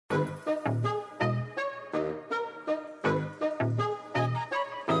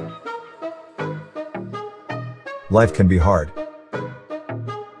Life can be hard.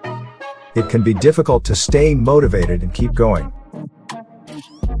 It can be difficult to stay motivated and keep going.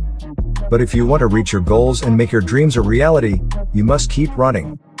 But if you want to reach your goals and make your dreams a reality, you must keep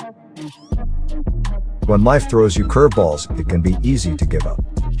running. When life throws you curveballs, it can be easy to give up.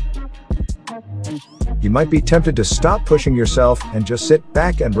 You might be tempted to stop pushing yourself and just sit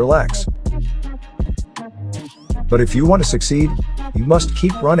back and relax. But if you want to succeed, you must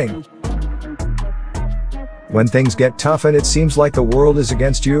keep running. When things get tough and it seems like the world is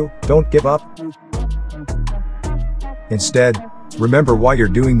against you, don't give up. Instead, remember why you're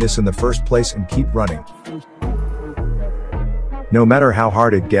doing this in the first place and keep running. No matter how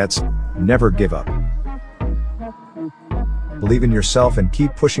hard it gets, never give up. Believe in yourself and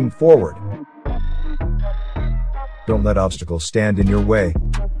keep pushing forward. Don't let obstacles stand in your way.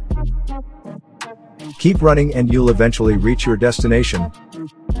 Keep running and you'll eventually reach your destination.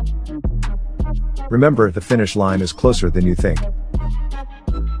 Remember, the finish line is closer than you think.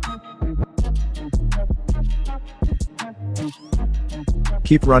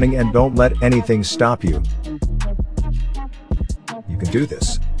 Keep running and don't let anything stop you. You can do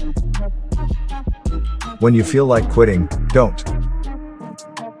this. When you feel like quitting, don't.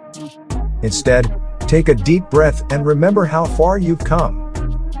 Instead, take a deep breath and remember how far you've come.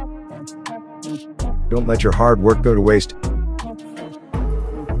 Don't let your hard work go to waste.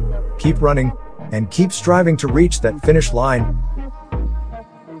 Keep running and keep striving to reach that finish line.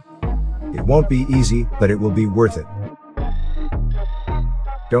 It won't be easy, but it will be worth it.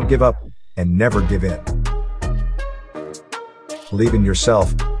 Don't give up and never give in. Believe in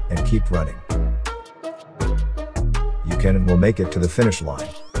yourself and keep running. You can and will make it to the finish line.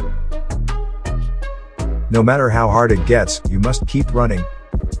 No matter how hard it gets, you must keep running.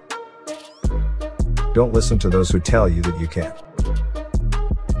 Don't listen to those who tell you that you can't.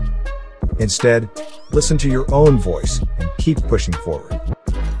 Instead, listen to your own voice and keep pushing forward.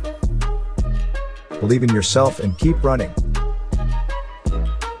 Believe in yourself and keep running.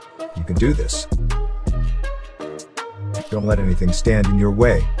 You can do this. Don't let anything stand in your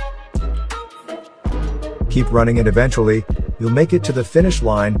way. Keep running and eventually, you'll make it to the finish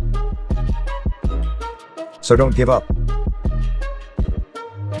line. So don't give up.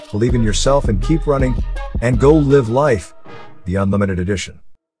 Believe in yourself and keep running, and go live life, the Unlimited Edition.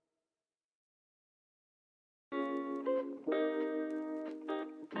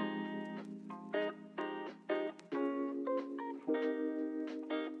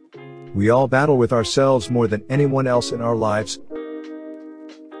 We all battle with ourselves more than anyone else in our lives.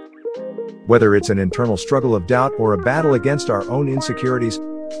 Whether it's an internal struggle of doubt or a battle against our own insecurities,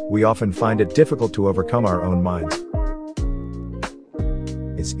 we often find it difficult to overcome our own minds.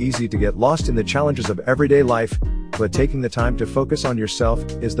 It's easy to get lost in the challenges of everyday life, but taking the time to focus on yourself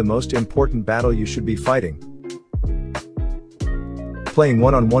is the most important battle you should be fighting. Playing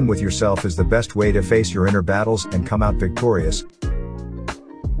one-on-one with yourself is the best way to face your inner battles and come out victorious.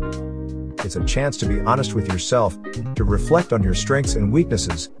 It's a chance to be honest with yourself, to reflect on your strengths and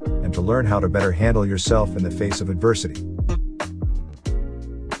weaknesses, and to learn how to better handle yourself in the face of adversity.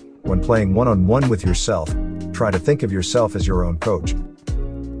 When playing one-on-one with yourself, try to think of yourself as your own coach.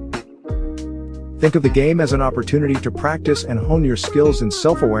 Think of the game as an opportunity to practice and hone your skills in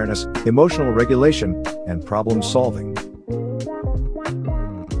self-awareness, emotional regulation, and problem-solving.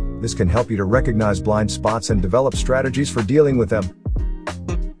 This can help you to recognize blind spots and develop strategies for dealing with them.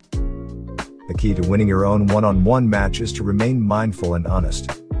 The key to winning your own one-on-one match is to remain mindful and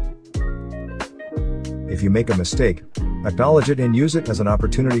honest. If you make a mistake, acknowledge it and use it as an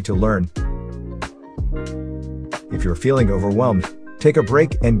opportunity to learn. If you're feeling overwhelmed, take a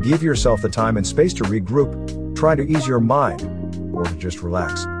break and give yourself the time and space to regroup, try to ease your mind, or to just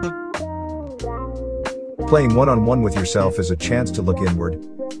relax. Playing one-on-one with yourself is a chance to look inward,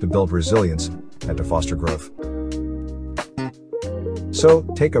 to build resilience, and to foster growth. So,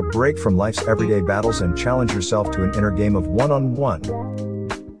 take a break from life's everyday battles and challenge yourself to an inner game of one-on-one.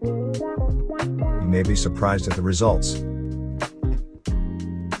 You may be surprised at the results.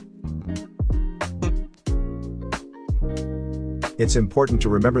 It's important to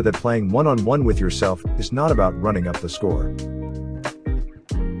remember that playing one-on-one with yourself is not about running up the score.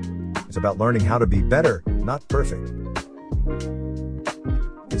 It's about learning how to be better, not perfect.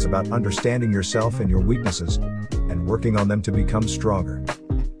 It's about understanding yourself and your weaknesses, and working on them to become stronger.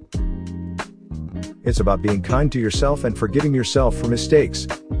 It's about being kind to yourself and forgiving yourself for mistakes.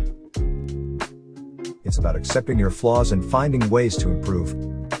 It's about accepting your flaws and finding ways to improve.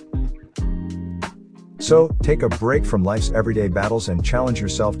 So, take a break from life's everyday battles and challenge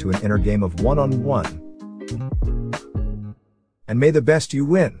yourself to an inner game of one-on-one. And may the best you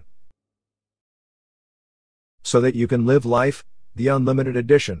win. So that you can live life, the unlimited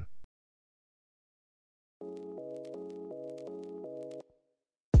edition.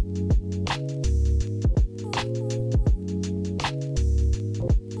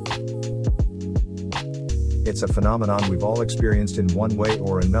 It's a phenomenon we've all experienced in one way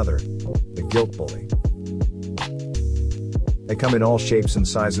or another, the guilt bully. They come in all shapes and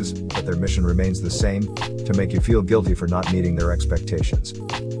sizes, but their mission remains the same, to make you feel guilty for not meeting their expectations.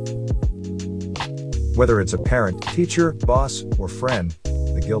 Whether it's a parent, teacher, boss, or friend,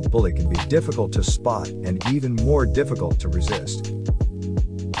 the guilt bully can be difficult to spot and even more difficult to resist.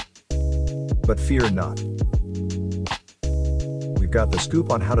 But fear not. We've got the scoop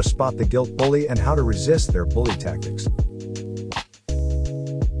on how to spot the guilt bully and how to resist their bully tactics.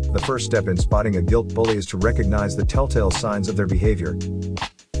 The first step in spotting a guilt bully is to recognize the telltale signs of their behavior.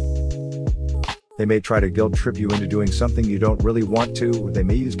 They may try to guilt trip you into doing something you don't really want to, or they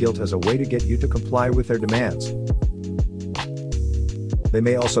may use guilt as a way to get you to comply with their demands. They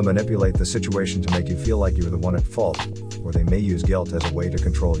may also manipulate the situation to make you feel like you're the one at fault, or they may use guilt as a way to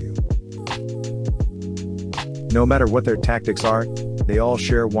control you. No matter what their tactics are, they all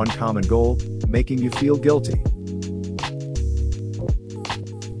share one common goal: making you feel guilty.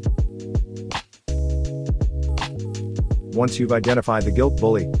 Once you've identified the guilt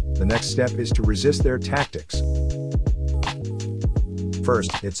bully, the next step is to resist their tactics.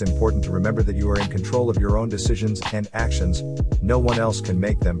 First, it's important to remember that you are in control of your own decisions and actions. No one else can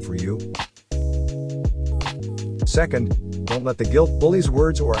make them for you. Second, don't let the guilt bully's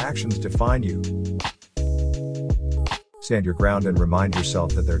words or actions define you. Stand your ground and remind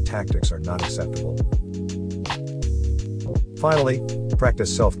yourself that their tactics are not acceptable. Finally,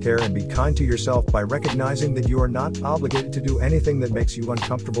 practice self-care and be kind to yourself by recognizing that you are not obligated to do anything that makes you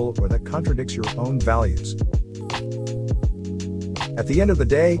uncomfortable or that contradicts your own values. At the end of the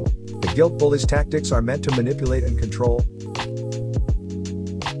day, the guilt bully's tactics are meant to manipulate and control.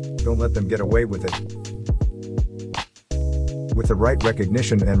 Don't let them get away with it. With the right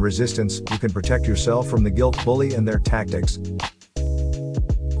recognition and resistance, you can protect yourself from the guilt bully and their tactics.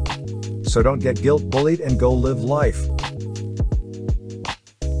 So don't get guilt bullied and go live life.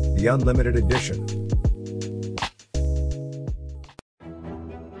 The Unlimited Edition.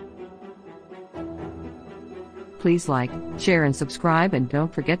 Please like, share and subscribe, and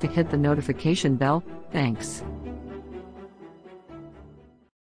don't forget to hit the notification bell. Thanks.